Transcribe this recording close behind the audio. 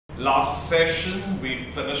Last session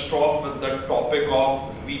we finished off with the topic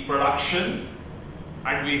of reproduction,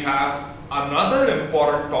 and we have another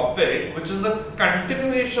important topic which is a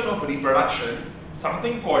continuation of reproduction,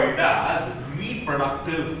 something called as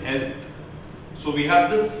reproductive health. So we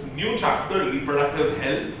have this new chapter, reproductive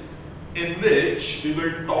health, in which we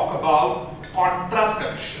will talk about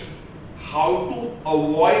contraception, how to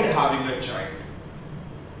avoid having a child,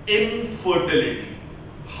 infertility,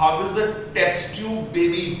 how is a test tube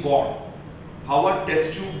baby born, how a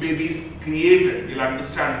test tube baby is created, we'll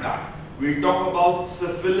understand that. We'll talk about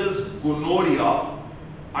syphilis, gonorrhea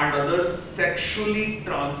and other sexually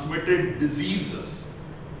transmitted diseases.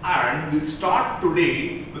 And we start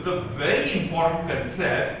today with a very important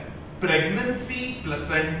concept, pregnancy,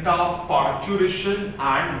 placenta, parturition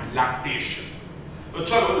and lactation. So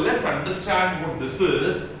chalo, let's understand what this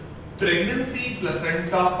is. Pregnancy,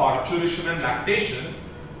 placenta, parturition and lactation.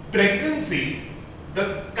 Pregnancy,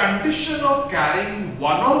 the condition of carrying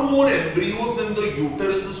one or more embryos in the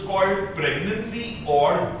uterus is called pregnancy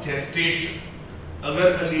or gestation.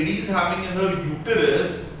 Agar a lady is having in her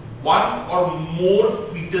uterus one or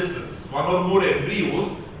more fetuses, one or more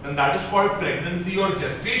embryos, then that is called pregnancy or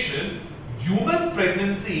gestation. Human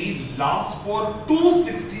pregnancy lasts for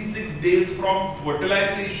 266 days from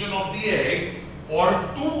fertilization of the egg or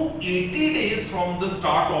 280 days from the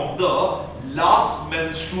start of the last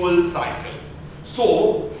menstrual cycle. So,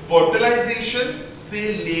 fertilization से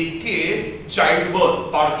लेके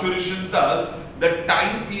childbirth, parturition तक, the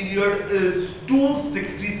time period is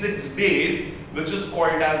 266 days, which is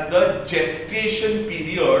called as the gestation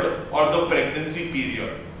period or the pregnancy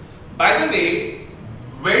period. By the way,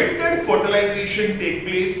 when did fertilization take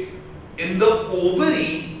place? In the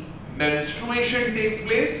ovary, menstruation takes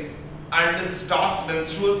place and it starts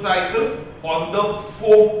menstrual cycle. On the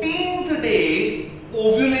 14th day,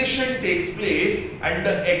 ovulation takes place and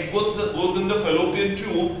the egg goes in the fallopian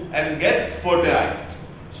tube and gets fertilized.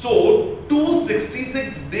 So,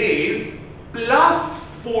 266 days plus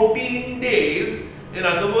 14 days, in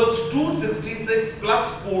other words 266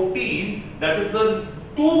 plus 14, that is the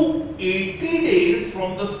 280 days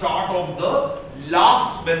from the start of the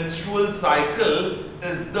last menstrual cycle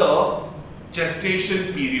is the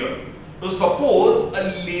gestation period. So suppose a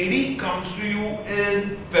lady comes to you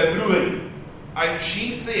in February and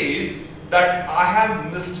she says that I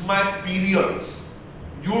have missed my periods.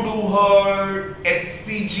 You do her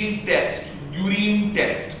HCG test, urine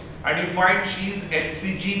test, and you find she is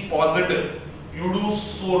HCG positive. You do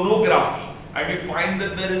sonography and you find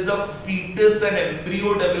that there is a fetus and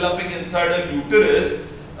embryo developing inside her uterus.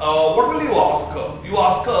 What will you ask her? You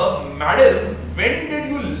ask her, Madam, when did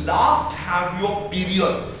you last have your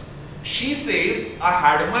periods? She says, I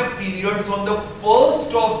had my periods on the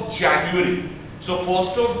 1st of January. So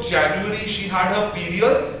 1st of January she had her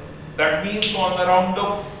period. That means on around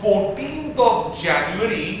the 14th of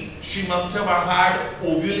January she must have had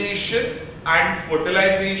ovulation and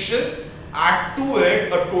fertilization. Add to it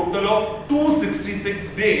a total of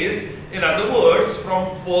 266 days. In other words,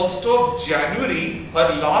 from 1st of January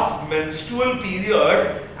her last menstrual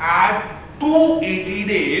period at 280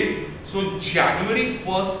 days. So January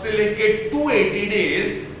 1st से लेके 280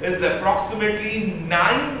 days is approximately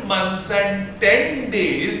 9 months and 10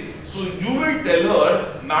 days. So you will tell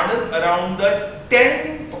her, Madam, around the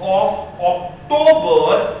 10th of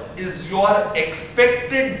October is your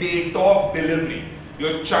expected date of delivery.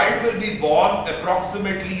 Your child will be born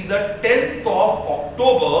approximately the 10th of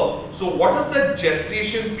October. So what is the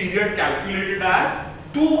gestation period calculated as?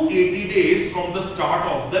 280 days from the start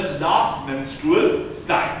of the last menstrual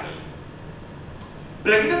cycle.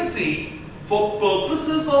 Pregnancy, for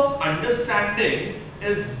purposes of understanding,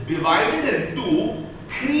 is divided into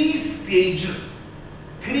 3 stages,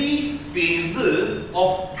 3 phases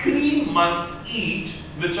of 3 months each,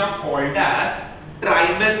 which are called as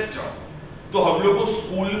trimester. तो हम लोग को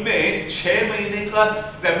school में 6 महीने का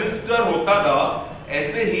semester होता था,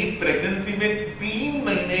 ऐसे ही प्रेगनेंसी में 3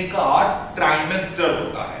 महीने का ट्राइमेस्टर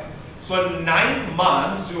होता है. So in 9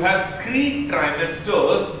 months you have 3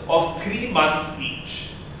 trimesters of 3 months each.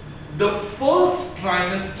 The first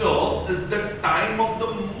trimester is the time of the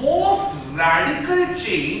most radical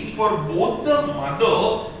change for both the mother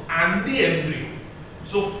and the embryo.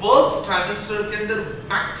 So first trimester के अंदर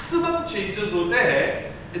maximum changes होते हैं.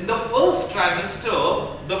 In the first trimester,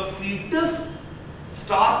 the fetus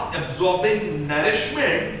starts absorbing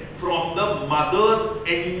nourishment from the mother's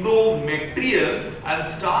endometrium and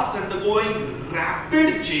starts undergoing rapid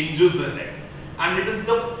changes in it. And it is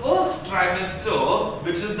the first trimester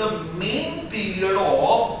which is the main period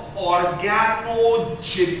of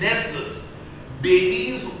organogenesis.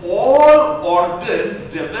 babies all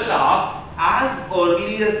organs develop as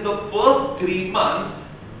early as the first 3 months.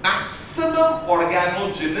 Maximum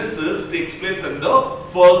organogenesis takes place in the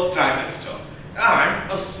first trimester,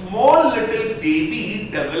 and a small little baby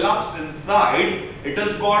develops inside. It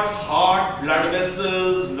has got heart, blood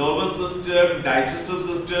vessels, nervous system, digestive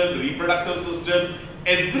system, reproductive system.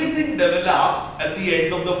 Everything develops at the end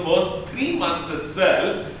of the first 3 months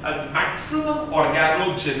itself, and maximum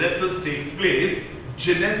organogenesis takes place.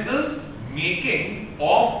 Genesis, making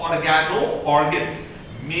of organs.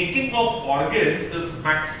 Making of organs is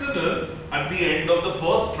maximum at the end of the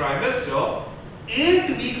first trimester.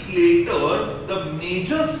 8 weeks later, the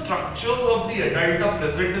major structures of the adult are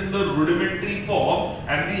present in the rudimentary form,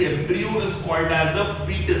 and the embryo is called as a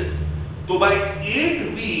fetus. So by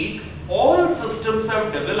 8 weeks, all systems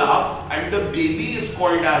have developed and the baby is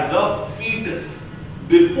called as a fetus.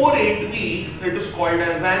 Before 8 weeks, it is called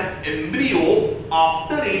as an embryo.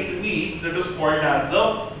 After 8 weeks, it is called as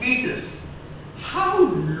a fetus. How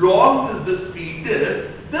long is this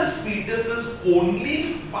fetus? This fetus is only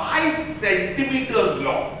 5 centimeters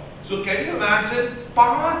long. So can you imagine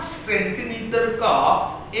 5 centimeter का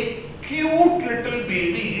एक cute little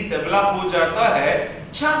baby develop हो जाता है,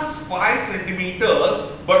 just 5 centimeters,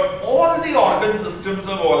 but all the organ systems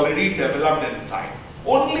have already developed inside.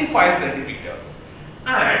 Only 5 centimeters.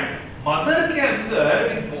 And mother के अंदर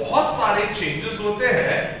भी बहुत सारे changes होते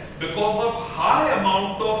हैं because of high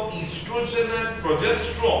amount of estrogen and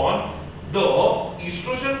progesterone. The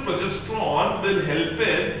estrogen progesterone will help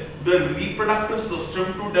in the reproductive system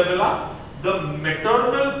to develop. The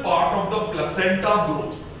maternal part of the placenta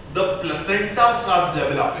grows. The placenta starts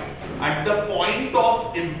developing. At the point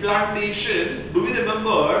of implantation, do we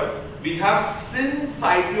remember we have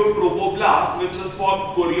syncytiotropoblast, which is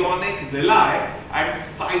formed chorionic villi, and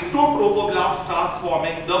cytotropoblast starts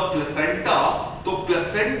forming the placenta. So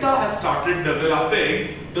placenta has started developing.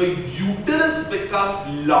 The uterus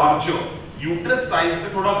becomes larger. Uterus size में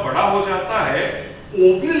थोड़ा बड़ा हो जाता है.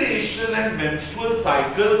 Ovulation and menstrual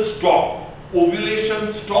cycle stop.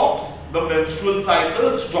 Ovulation stops. The menstrual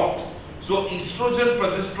cycle stops. So estrogen,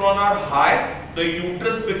 progesterone are high. The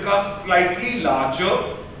uterus becomes slightly larger,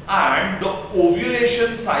 and the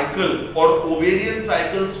ovulation cycle or ovarian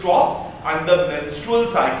cycle stops, and the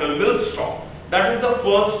menstrual cycle will stop. That is the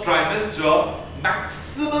first trimester.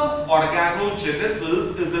 Maximum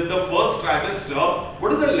organogenesis is in the first trimester.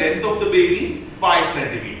 What is the length of the baby? 5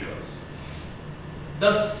 centimeters.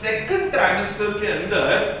 The second trimester के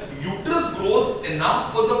अंदर uterus grows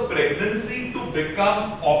enough for the pregnancy to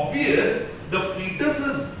become obvious. The fetus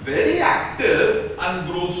is very active and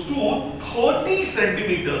grows to 30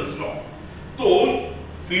 centimeters long. So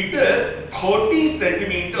fetus 30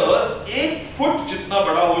 centimeters, 1 foot जितना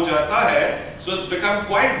बड़ा हो जाता है. So it's become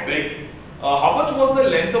quite big. How much was the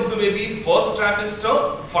length of the baby? First trimester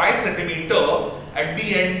 5 centimeter. At the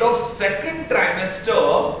end of second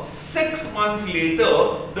trimester, 6 months later,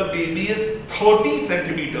 the baby is 30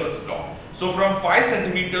 centimeters long. So from 5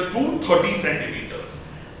 centimeter to 30 centimeters.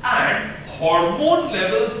 And hormone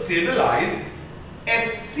levels stabilize,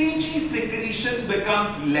 HCG secretion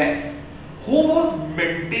becomes less. Who was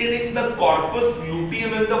maintaining the corpus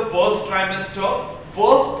luteum in the first trimester?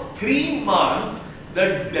 First 3 months,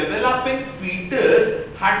 the developing fetus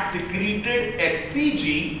had secreted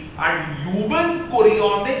HCG, and human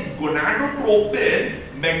chorionic gonadotropin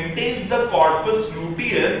maintains the corpus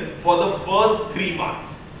luteum for the first 3 months.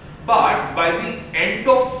 But by the end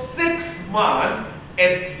of 6 months,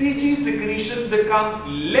 HCG secretion becomes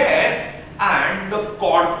less and the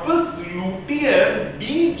corpus luteum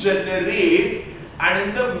degenerates, and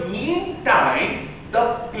in the meantime, the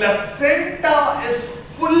placenta is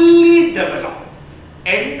fully developed.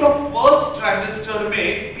 End of first trimester में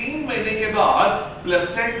 3 महीने के बाद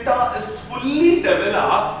placenta is fully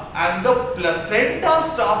developed and the placenta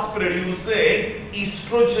starts producing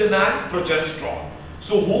estrogen and progesterone.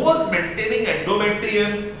 So who was maintaining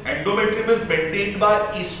endometrium? Endometrium is maintained by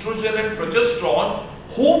estrogen and progesterone.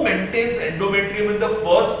 Who maintains endometrium in the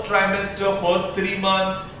first trimester, first 3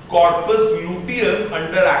 months? Corpus luteum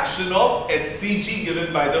under action of HCG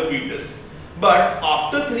given by the fetus. But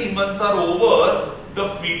after 3 months are over, the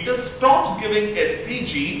fetus stops giving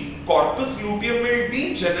HCG, corpus luteum will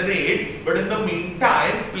degenerate, but in the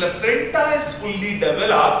meantime, placenta is fully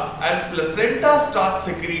developed and placenta starts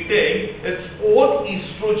secreting its own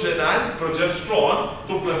estrogen and progesterone.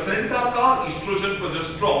 So placenta का estrogen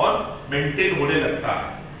progesterone maintain होने लगता है.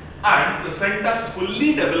 And placenta is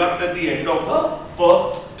fully developed at the end of the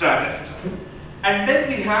first trimester. And then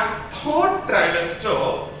we have third trimester.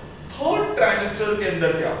 Third trimester के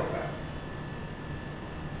अंदर क्या होता है?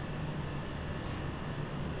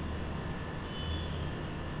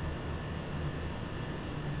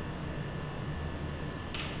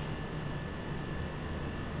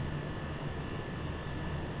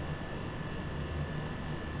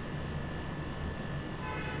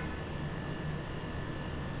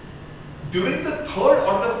 During the third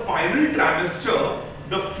or the final trimester,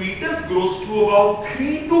 the fetus grows to about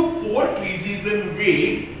 3 to 4 kgs in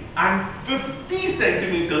weight and 50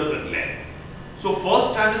 centimeters in length. So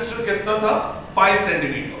first trimester कितना था? 5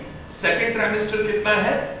 centimeter. Second trimester कितना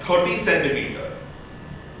है? 30 centimeter.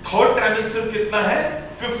 Third trimester कितना है?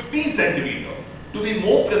 50 centimeter. To be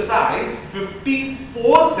more precise,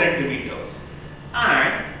 54 centimeters.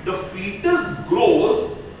 And the fetus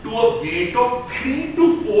grows to a weight of 3 to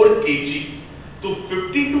 4 kg. तो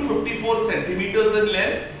 50 to 54 centimeters in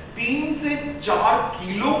length, 3 से 4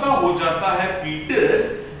 kilo का हो जाता है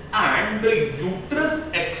fetus, and the uterus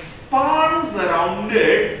expands around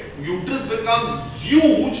it. Uterus becomes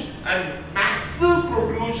huge and massive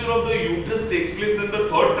protrusion of the uterus takes place in the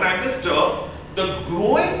third trimester. The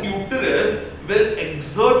growing uterus will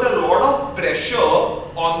exert a lot of pressure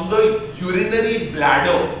on the urinary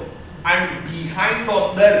bladder and behind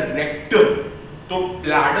on the rectum. तो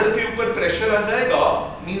bladder के ऊपर pressure आ जाएगा,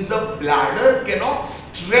 means the bladder cannot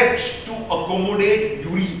stretch to accommodate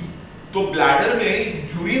urine. तो bladder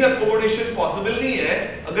में urine accommodation possible नहीं है.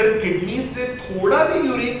 अगर kidney से थोड़ा भी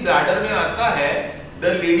urine bladder में आता है,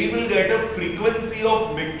 the lady will get a frequency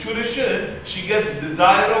of micturition. She gets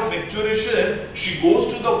desire of micturition. She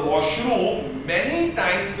goes to the washroom many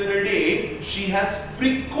times in a day. She has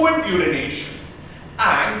frequent urination.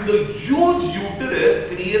 And the huge uterus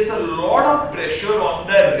creates a lot of pressure on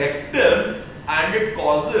the rectum and it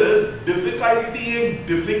causes difficulty in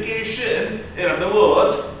defecation. In other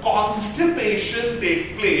words, constipation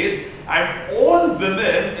takes place, and all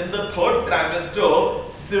women in the third trimester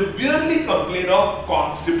severely complain of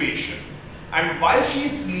constipation. And while she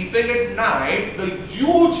is sleeping at night, the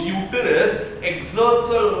huge uterus exerts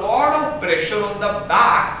a lot of pressure on the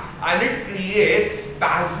back and it creates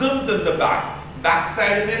spasms in the back. Back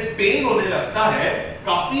side में pen होने लगता है,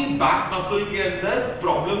 काफी back muscle के अंदर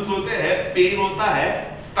problems होते हैं, pen होता है,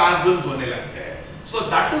 स्पैज़म्स होने लगते हैं. So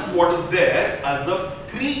that is what is there as the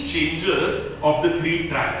 3 changes of the 3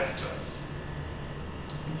 trimesters.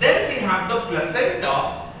 Then we have the placenta.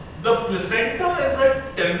 The placenta is a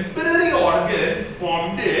temporary organ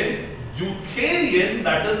formed in eutherian,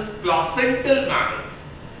 that is placental mammals.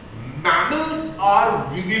 Mammals are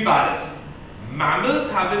viviparous. Mammals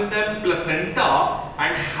have in them placenta,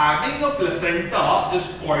 and having a placenta is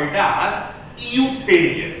called as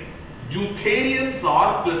eutherian. Eutherians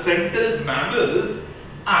are placental mammals,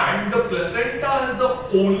 and the placenta is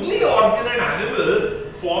the only organ in animals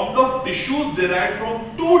formed of tissues derived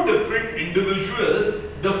from 2 different individuals,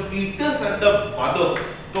 the fetus and the mother.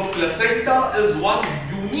 So placenta is one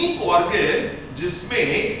unique organ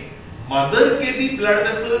जिसमें mother के भी blood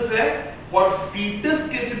vessels है और fetus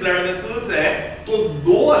के भी blood vessels है. तो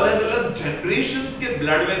 2 अलग-अलग generations के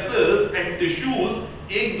blood vessels and tissues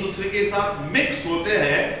एक दूसरे के साथ mix होते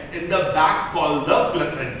हैं in the back called the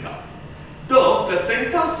placenta. The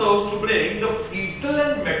placenta serves to bring the fetal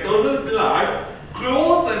and maternal blood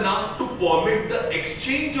close enough to permit the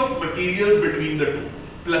exchange of material between the two.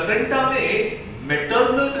 Placenta में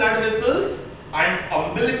maternal blood vessels and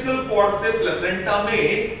umbilical cord से placenta में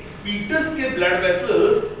fetus के blood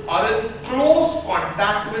vessels are in close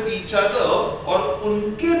contact with each other और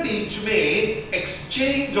उनके बीच में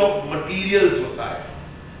exchange of materials होता है.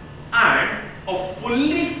 And a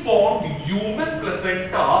fully formed human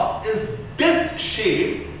placenta is disc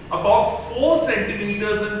shaped, about 4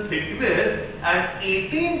 centimeters in thickness and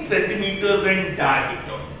 18 centimeters in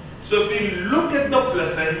diameter. So if we look at the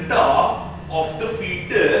placenta of the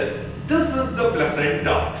fetus, this is the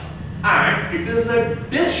placenta. And it is a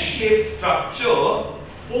disc-shaped structure,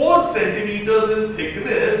 4 centimeters in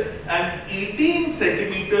thickness and 18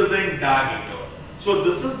 centimeters in diameter. So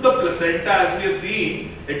this is the placenta as we have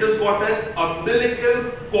seen. It has got an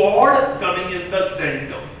umbilical cord coming in the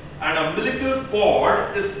center. An umbilical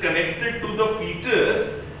cord is connected to the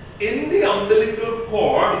fetus. In the umbilical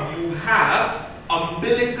cord, you have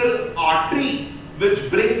umbilical artery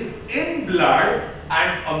which brings in blood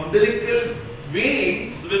and umbilical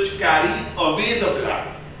veins which carry away the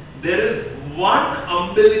blood. There is one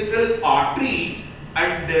umbilical artery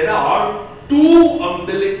and there are 2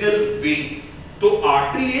 umbilical veins. तो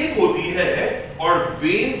artery एक होती है और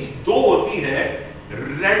veins 2 होती है.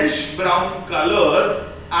 Reddish brown color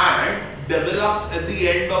and develops at the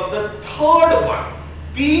end of the 3rd month.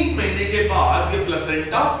 3 महीने के बाद ये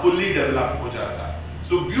प्लेसेंटा fully develop हो जाता है.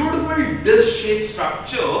 So beautiful disc-shaped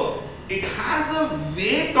structure. It has a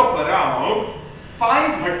weight of around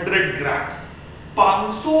 500 grams.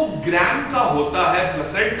 500 ग्राम का होता है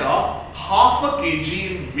placenta, half a kg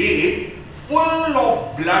in weight, full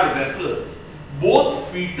of blood vessels.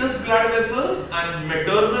 both fetus blood vessels and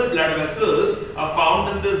maternal blood vessels are found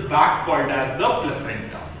in this bag called as the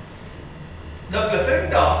placenta. The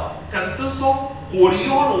placenta consists of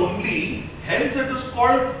chorion only, hence it is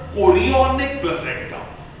called chorionic placenta.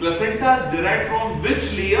 Placenta is derived from which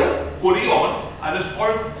layer? Chorion, and is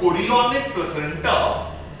called chorionic placenta.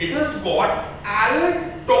 It has got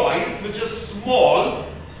allantois, which is small.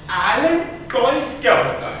 Allantois क्या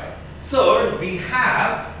होता है? Sir, we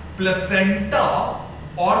have placenta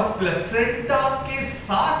और placenta के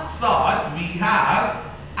साथ साथ we have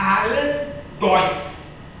allantois.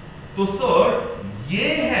 तो sir, ये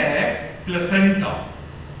है placenta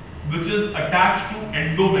which is attached to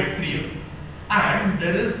endometrium, and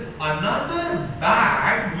there is another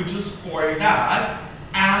bag which is called as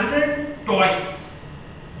allantois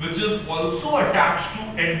which is also attached to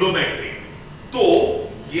endometrium. तो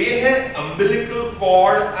ये है umbilical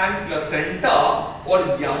cord and placenta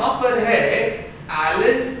और यहाँ पर है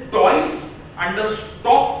allantois and the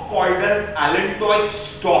stalk called as allantois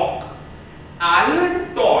stalk.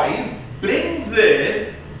 Allantois brings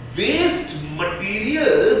in waste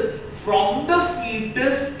materials from the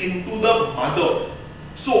fetus into the mother.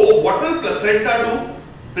 So what will placenta do?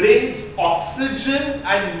 Brings oxygen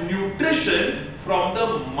and nutrition from the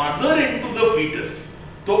mother into the fetus.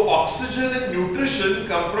 So oxygen and nutrition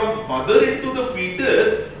come from mother into the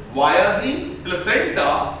fetus via the placenta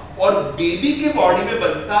और baby के body में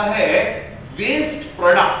बनता है waste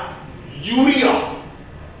product urea.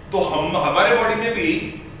 तो हमारे body में भी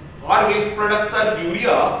और waste products are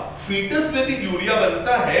urea. Foetus में भी यूरिया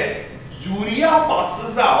बनता है. Urea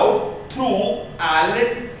passes out through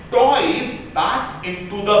allantois back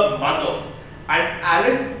into the mother, and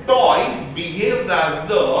allantois behaves as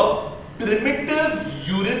the primitive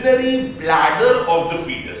urinary bladder of the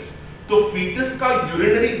fetus. तो fetus का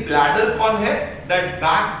urinary bladder कौन है? That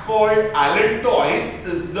bag called allantois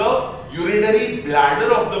is the urinary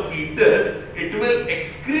bladder of the fetus. It will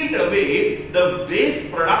excrete away the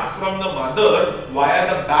waste products from the mother via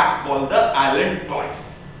the bag called the allantois.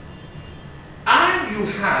 And you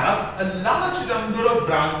have a large number of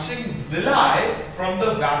branching villi from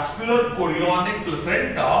the vascular chorionic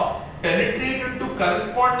placenta penetrate into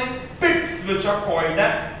corresponding pits which are called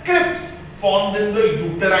as crypts formed in the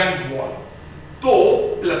uterine wall. So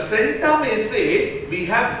placenta में से we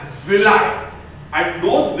have villi, and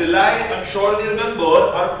those villi, I'm sure you remember,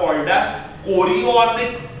 are called as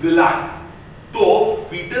chorionic villi. तो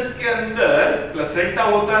fetus के अंदर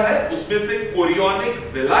placenta होता है, उसमें से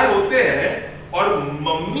chorionic villi होते हैं, और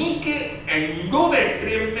मम्मी के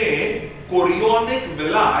endometrium में chorionic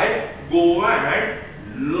villi go and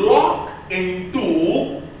lock into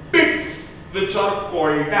pits which are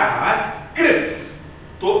called as crypts.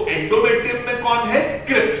 तो endometrium में कौन है?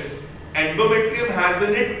 Crypts. Endometrium has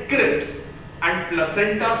in it crypts, and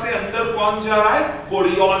placenta से अंदर कौन जा रहा है?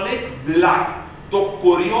 chorionic villi. तो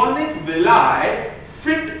chorionic villi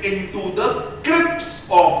fit into the crypts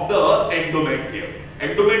of the endometrium.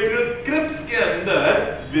 Endometrial crypts के अंदर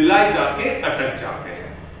villi जाके अटक जाते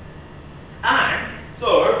हैं. And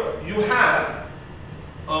third, you have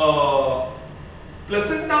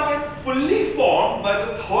placenta when fully formed by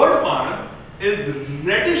the third month is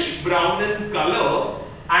reddish brown in color,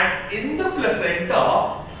 and in the placenta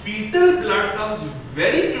fetal blood comes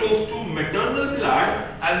very close to maternal blood,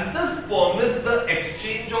 and this permits the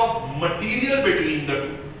exchange of material between the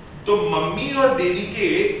two. तो mummy और baby के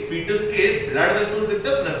fetus के blood vessels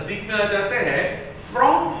एकदम नजदीक में आ जाते हैं.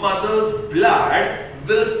 From mother's blood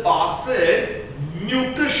will pass in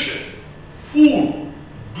nutrition, food,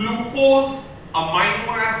 glucose,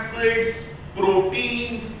 amino acids,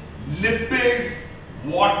 proteins, lipids,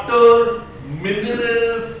 water,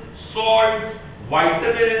 minerals, salts,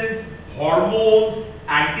 vitamins, hormones,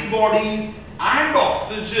 antibodies, and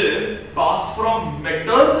oxygen pass from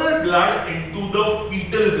maternal blood into the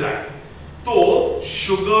fetal blood. So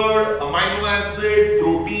sugar, amino acid,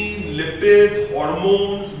 protein, lipids,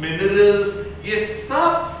 hormones, minerals, ये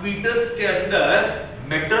सब fetus के अंदर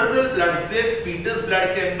maternal blood से fetus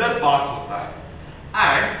blood के अंदर pass होता है.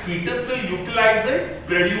 And fetus will utilize it,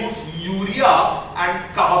 produce urea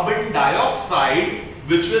and carbon dioxide,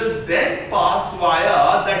 which will then pass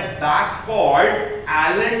via that bag called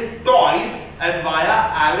allantois, and via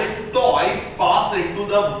allantois pass into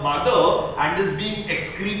the mother and is being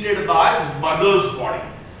excreted by mother's body.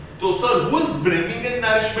 So sir, who is bringing in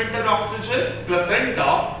nourishment and oxygen?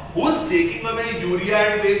 Placenta. Who is taking away urea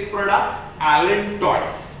and waste products? Allantois.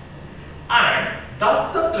 And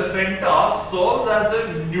thus the placenta serves as a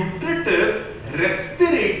nutritive,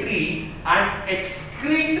 respiratory and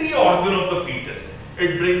excretory organ of the fetus.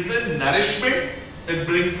 It brings in nourishment, it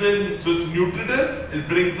brings in, so it's nutritive, it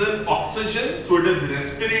brings in oxygen, so it is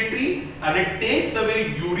respiratory, and it takes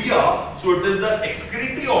away urea, so it is the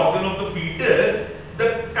excretory organ of the fetus. The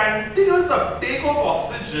continuous uptake of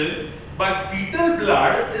oxygen by fetal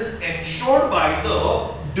blood is ensured by the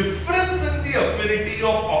difference in the affinity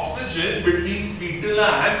of oxygen between fetal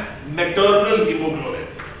and maternal hemoglobin.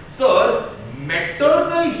 Sir,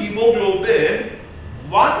 maternal hemoglobin,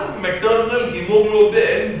 one maternal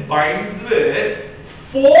hemoglobin binds with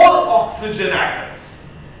 4 oxygen atoms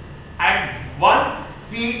and one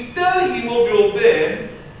fetal hemoglobin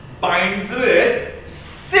binds with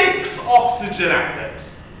 6 oxygen atoms.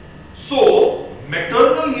 So,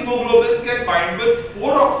 maternal hemoglobin can bind with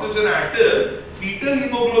 4 oxygen atoms, fetal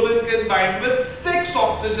hemoglobin can bind with 6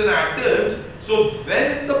 oxygen atoms. So,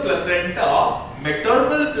 when in the placenta,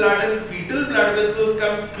 maternal blood and fetal blood vessels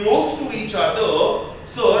come close to each other,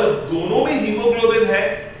 sir, दोनों में hemoglobin है.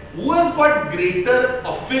 Who has got greater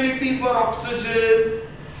affinity for oxygen?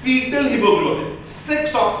 Fetal hemoglobin,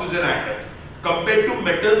 6 oxygen atoms, compared to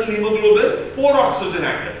maternal hemoglobin, 4 oxygen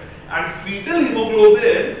atoms. And fetal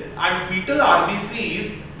hemoglobin and fetal RBCs,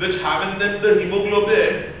 which have in them the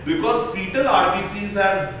hemoglobin, because fetal RBCs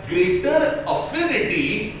have greater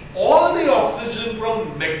affinity, all the oxygen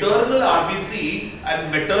from maternal RBC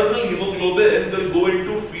and maternal hemoglobin will go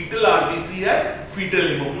into fetal RBC and fetal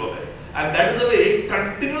hemoglobin. And that is the way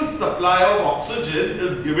continuous supply of oxygen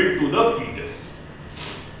is given to the fetus.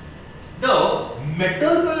 Now,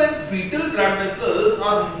 maternal and fetal blood vessels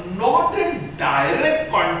are not in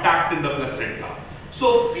direct contact in the placenta.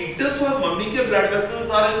 So, fetus और mummy के blood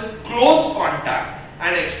vessels are in close contact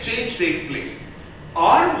and exchange takes place.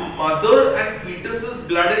 Are mother and fetus's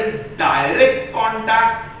blood in direct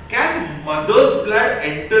contact? Can mother's blood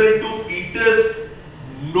enter into fetus?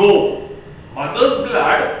 No. Mother's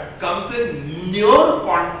blood comes in near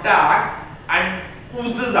contact and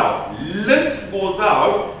oozes out. Lymph goes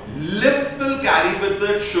out. Lymph will carry with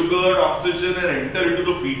it sugar, oxygen and enter into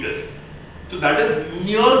the fetus. So that is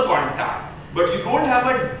near contact. But you don't have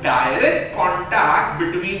a direct contact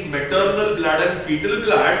between maternal blood and fetal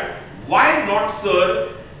blood. Why not, sir?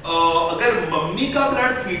 अगर mummy का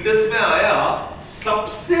blood fetus में आया,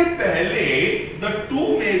 सबसे पहले the two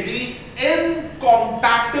may be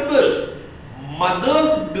incompatible.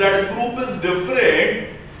 Mother's blood group is different,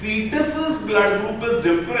 fetus's blood group is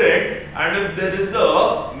different, and if there is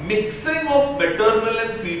a mixing of maternal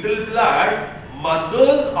and fetal blood,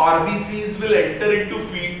 mother's RBCs will enter into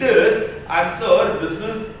fetus, and sir, this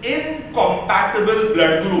is incompatible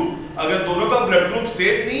blood group. अगर दोनों का blood group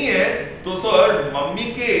same नहीं है, तो sir, mummy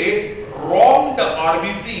के wronged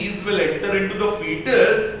RBCs will enter into the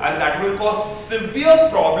fetus, and that will cause severe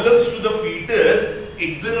problems to the fetus.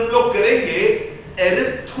 एक दिन हम लोग करेंगे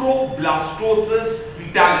erythroblastosis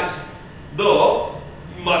fetalis. The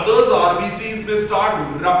mother's RBCs will start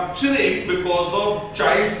rupturing because of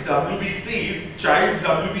child's WBCs. Child's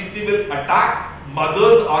WBC will attack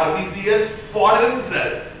mother's RBC as foreign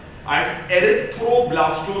cells, and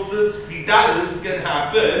erythroblastosis fetalis can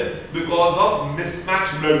happen because of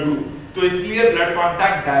mismatched blood group. तो इसलिए blood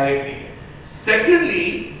contact direct नहीं है. Secondly,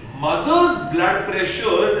 mother's blood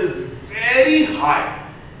pressure is very high.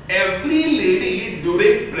 Every lady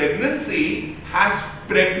during pregnancy has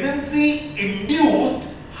pregnancy-induced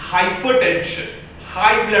hypertension,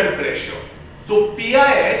 high blood pressure. So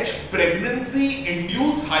PIH,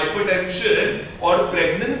 pregnancy-induced hypertension or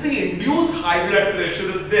pregnancy-induced high blood pressure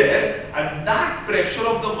is there, and that pressure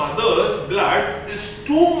of the mother's blood is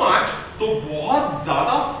too much. तो बहुत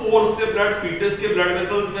ज़्यादा force से blood fetus के blood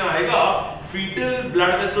vessels में आएगा. Fetal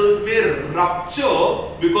blood vessels में rupture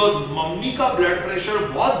because mummy का blood pressure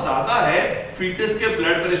बहुत ज़्यादा है fetus के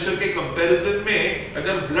blood pressure के comparison में.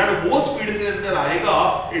 अगर blood वो speed से अंदर आएगा,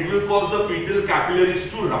 it will cause the fetal capillaries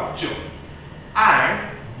to rupture, and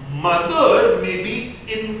mother may be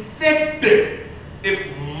infected. If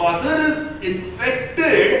mother is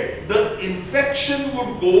infected, the infection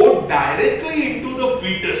would go directly into the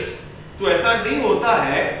fetus. तो ऐसा नहीं होता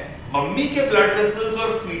है. मम्मी के ब्लड वेसल्स और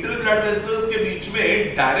फीटल ब्लड वेसल्स के बीच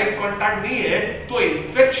में direct contact नहीं है, तो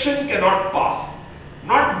infection can not pass.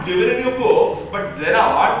 Not given in your book, but there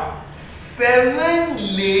are 7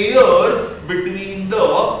 layers between the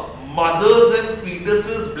mothers and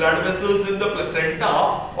fetuses blood vessels in the placenta,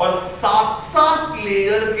 और 7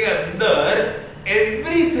 layer के अंदर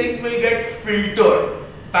everything will get filtered.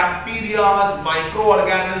 Bacteria,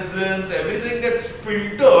 microorganisms, everything gets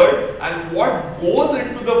filtered, and what goes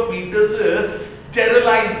into the fetus is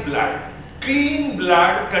sterilized blood, clean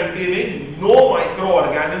blood containing no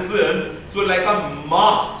microorganisms. So like a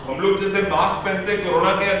mask, हम लोग लोग जैसे mask पहनते हैं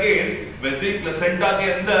corona के अगेंस्ट, वैसे ही प्लेसेंटा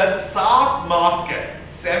के अंदर 7 मास्क है,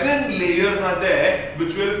 7 layers are there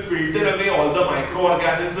which will filter away all the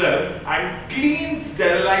microorganisms and clean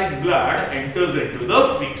sterilized blood enters into the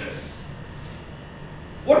fetus.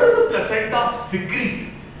 What does the placenta secrete?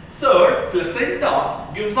 Sir, placenta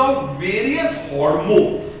gives out various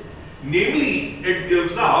hormones. Namely, it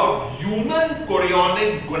gives out human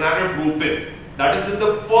chorionic gonadotropin, that is in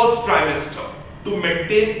the first trimester, to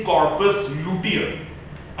maintain corpus luteum.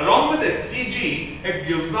 Along with HCG, it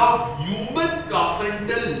gives out human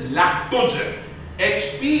placental lactogen,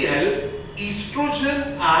 HPL, estrogen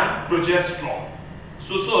and progesterone.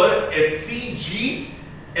 So sir, HCG,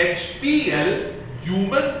 HPL,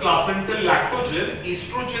 human placental lactogen,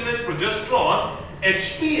 estrogen and progesterone,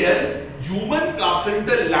 HPL, human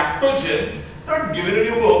placental lactogen, not given in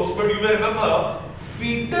your books, but you may remember,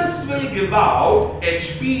 fetus will give out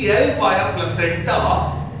HPL via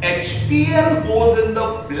placenta, HPL goes in the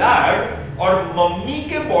blood और mummy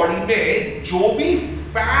के body में जो भी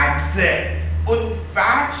fats है उन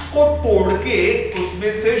fats को तोड़ के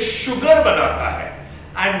उसमें से शुगर बनाता है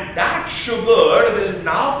and that sugar will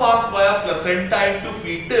now pass via placenta into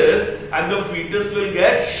fetus and the fetus will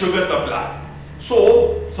get sugar supply. So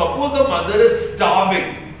suppose the mother is starving,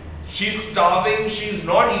 she is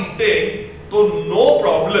not eating, तो no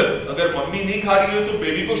problem, अगर mummy नहीं खा रही है तो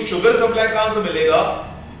baby को sugar supply कहां से मिलेगा?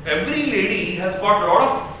 Every lady has got a lot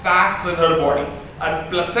of fats in her body and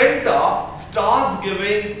placenta starts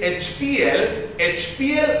giving HPL.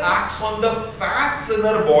 HPL acts on the fats in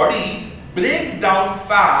her body, breaks down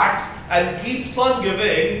fats and keeps on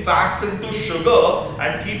giving fats into sugar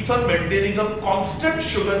and keeps on maintaining a constant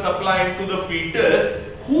sugar supply into the fetus.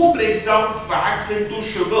 Who breaks down fats into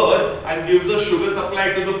sugar and gives a sugar supply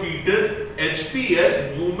to the fetus?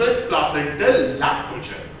 HPL, human placental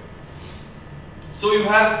lactogen. So you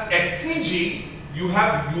have HCG, you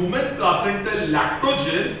have human placental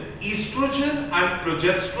lactogen, estrogen and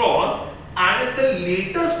progesterone, and in the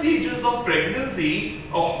later stages of pregnancy,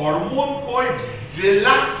 a hormone called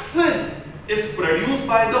relaxin is produced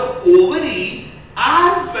by the ovary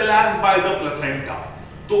as well as by the placenta.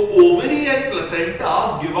 So ovary and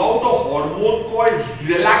placenta give out a hormone called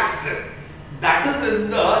relaxin, that is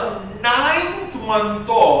in the 9th month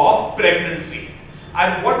of pregnancy.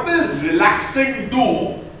 And what will relaxin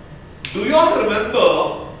do? Do you all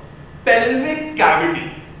remember pelvic cavity?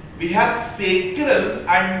 We have sacral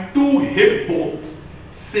and 2 hip bones.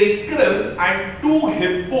 Sacral and 2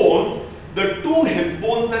 hip bones. The 2 hip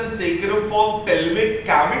bones and sacrum form pelvic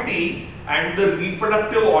cavity and the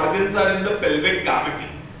reproductive organs are in the pelvic cavity.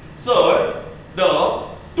 Sir, the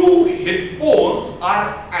 2 hip bones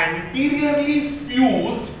are anteriorly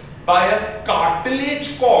fused by a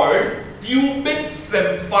cartilage called pubic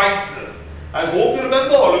symphysis. I hope you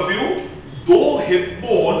remember all of you. 2 hip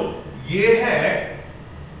bone, ये है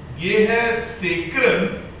sacrum,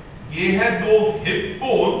 ये है 2 hip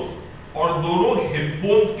bones और दोनों hip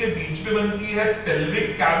bones के बीच में बनती है pelvic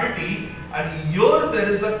cavity and here there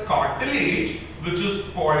is a cartilage which is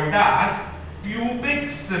called as pubic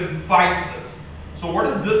symphysis. So what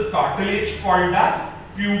is this cartilage called as?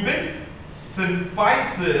 Pubic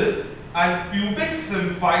symphysis. And pubic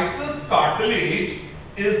symphysis cartilage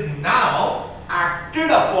is now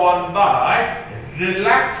acted upon by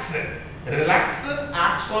relaxin. Relaxin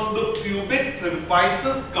acts on the pubic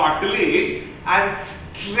symphysis cartilage and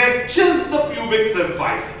stretches the pubic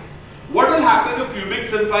symphysis. What will happen if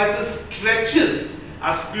pubic symphysis stretches?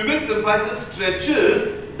 As pubic symphysis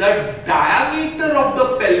stretches, the diameter of the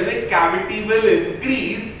pelvic cavity will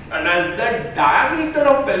increase, and as the diameter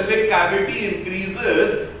of pelvic cavity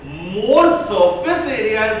increases, more surface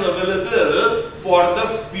area is available for the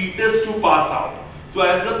fetus to pass out. So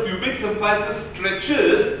as the pubic symphysis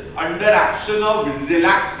stretches under action of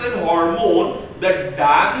relaxin hormone, the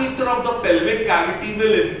diameter of the pelvic cavity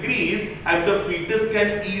will increase and the fetus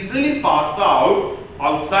can easily pass out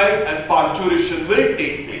outside and parturition will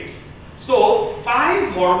take place. So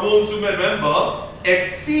 5 hormones you may remember: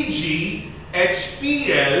 HCG,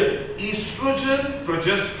 HPL, estrogen,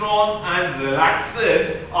 progesterone and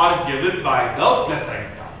relaxin are given by the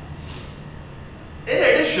placenta. In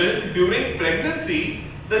addition, during pregnancy,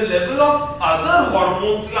 the level of other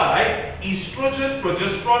hormones like estrogen,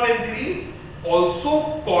 progesterone increase.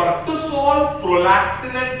 Also, cortisol,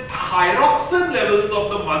 prolactin and thyroxine levels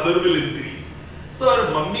of the mother will increase.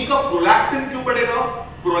 Sir, mummy ka prolactin क्यों बढ़ेगा?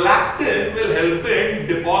 Prolactin will help in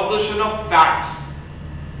deposition of fats.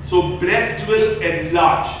 So breast will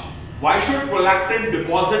enlarge. Why should prolactin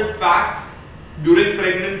deposit fats during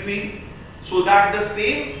pregnancy? So that the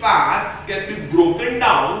same fats can be broken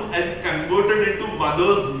down and converted into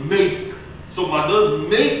mother's milk. So mother's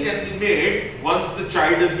milk can be made once the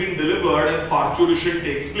child has been delivered and parturition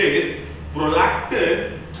takes place.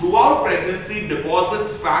 Prolactin throughout pregnancy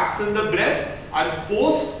deposits fats in the breast, and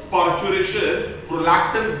post parturition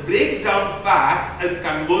prolactin breaks down fat and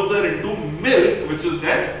converts it into milk, which is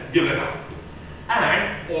then given out.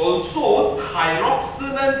 And also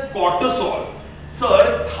thyroxine and cortisol. Sir,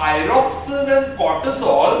 thyroxine and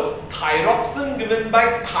cortisol, thyroxine given by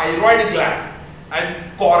thyroid gland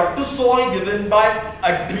and cortisol given by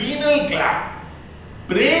adrenal gland,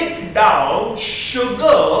 break down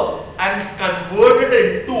sugar and convert it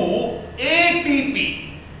into ATP.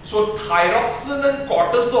 So thyroxine and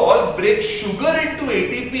cortisol break sugar into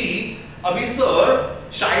ATP. अभी sir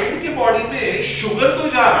child के body में sugar तो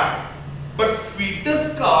जा रहा है, but foetus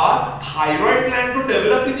का thyroid gland तो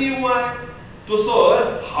develop ही नहीं हुआ है. तो sir,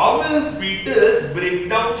 how will foetus break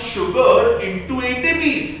down sugar into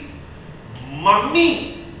ATP?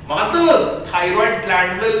 Mother's thyroid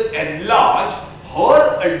gland will enlarge, her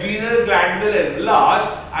adrenal gland will enlarge,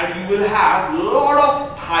 and you will have lot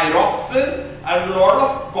of thyroxine and lot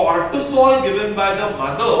of cortisol given by the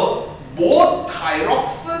mother. Both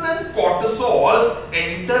thyroxine and cortisol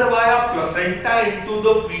enter via placenta into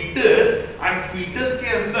the fetus, and fetus के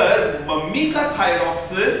अंदर mummy का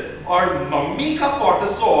thyroxine और mummy का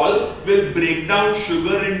cortisol will break down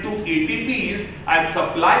sugar into ATPs and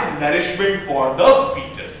supply nourishment for the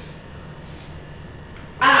fetus.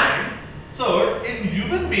 And so in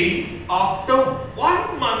human being, after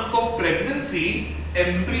 1 month of pregnancy,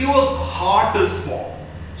 embryo's heart is formed.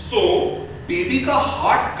 So baby का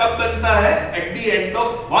heart कब बनता है? At the end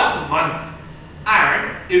of 1 month.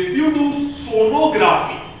 And if you do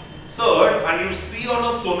sonography, sir, and you see on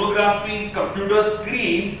a sonography computer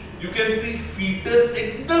screen, you can see fetus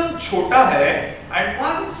एकदम छोटा है and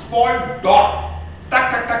one small dot,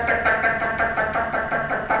 tak tak tak tak tak tak tak tak tak tak tak tak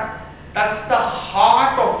tak tak. That's the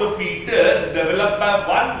heart of the fetus developed by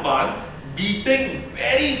 1 month, beating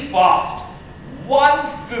very fast,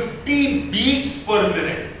 150 beats per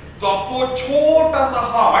minute. तो आपको छोटा सा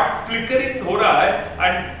heart flickering हो रहा है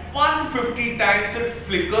and 150 times it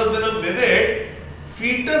flickers in a minute.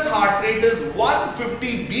 Fetus heart rate is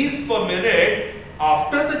 150 beats per minute.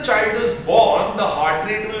 After the child is born, the heart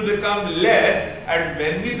rate will become less, and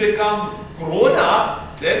when we become grown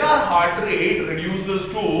up, then our heart rate reduces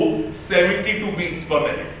to 72 beats per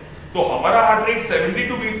minute. तो हमारा heart rate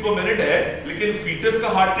 72 beats पर minute है, लेकिन foetus का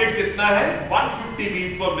heart rate कितना है? 150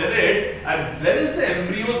 beats पर minute. And when is the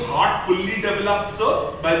embryos heart fully developed?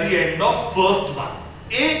 By the end of first month.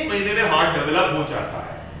 1 महीने में हार्ट डेवलप हो जाता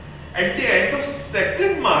है. At the end of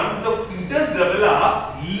second month the foetus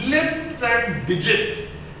develop lips and digits.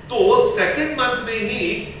 तो second month में ही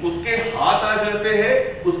उसके हाथ आ जाते हैं,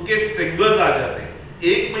 उसके फिंगर्स आ जाते हैं.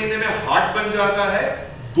 1 महीने में हार्ट बन जाता है,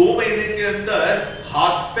 2 महीने के अंदर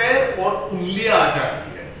हाथ पैर और उंगलियां आ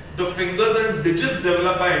जाती है. The fingers and digits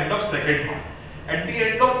develop by end of second month. At the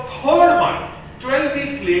end of third month, 12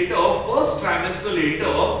 weeks later, first trimester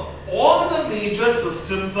later, all the major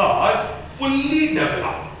systems are fully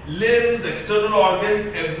developed. Limbs, external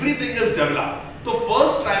organs, everything is developed. So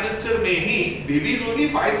first trimester में ही baby is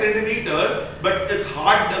only 5 centimeters, but its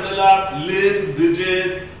heart develops, limbs,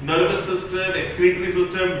 digits, nervous system, excretory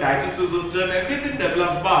system, digestive system, everything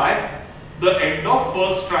develops by the end of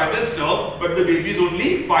first trimester, but the baby is only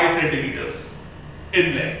 5 centimeters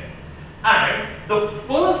in length. And the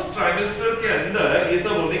first trimester के अंदर ये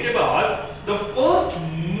सब होने के बाद the first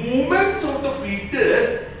movements of the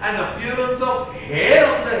fetus and appearance of hair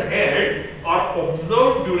on the head are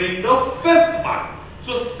observed during the 5th month.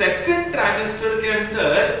 So second trimester के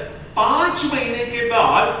अंदर 5 महीने के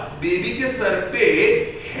बाद बेबी के सर पे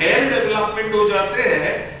hair development हो जाते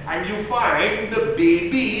हैं and you find the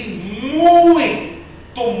baby moving.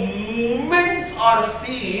 So movements are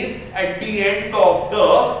seen at the end of the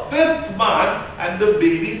 5th month and the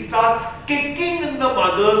baby starts kicking in the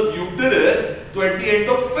mother's uterus. So at the end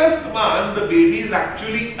of 5th month, the baby is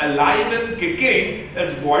actually alive and kicking.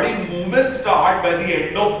 Its body movements start by the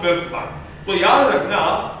end of 5th month. So याद रखना,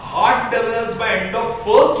 heart develops by end of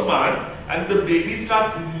 1st month and the baby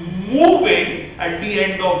starts moving at the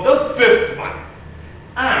end of the 5th month.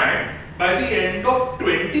 And by the end of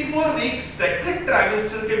 24 weeks, second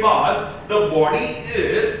trimester के बाद, the body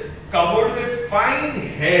is covered with fine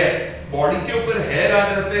hair. Body के ऊपर hair आ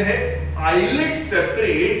जाते हैं, eyelids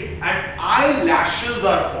separate and eyelashes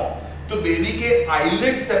are formed. तो baby के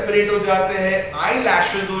eyelids separate हो जाते हैं,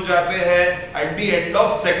 eyelashes हो जाते हैं at the end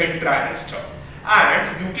of second trimester.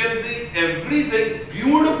 And you can see everything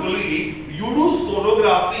beautifully. You do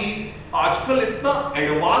sonography. आजकल इतना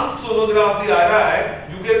एडवांस सोनोग्राफी आ रहा है,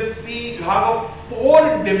 you can see, you have a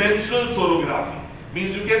four-dimensional sonography.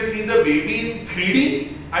 Means you can see the baby in 3D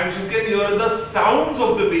and you can hear the sounds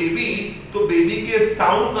of the baby. तो baby के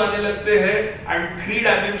sounds आने लगते हैं and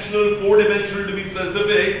 3-dimensional, 4-dimensional to be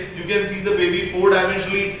specific. You can see the baby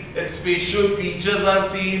 4-dimensionally. Its facial features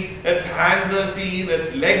are seen, its hands are seen,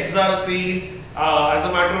 its legs are seen. As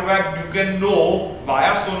a matter of fact, you can know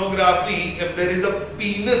via sonography if there is a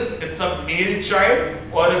penis, it's a male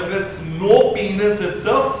child, or if there's no penis, it's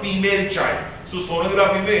a female child. So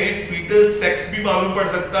sonography में fetal sex भी मालूम पड़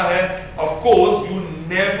सकता है. Of course, you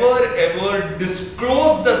never ever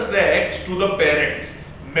disclose the sex to the parents.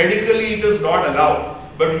 Medically, it is not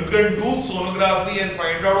allowed. But you can do sonography and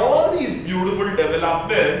find out all these beautiful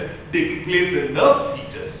developments taking place in the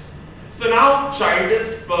fetus. So now child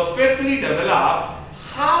is perfectly developed.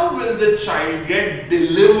 How will the child get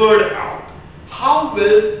delivered out? How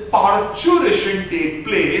will parturition take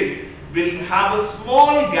place? We'll have a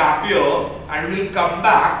small gap here and we'll come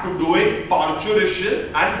back to doing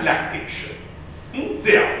parturition and lactation.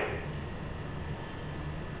 Yeah.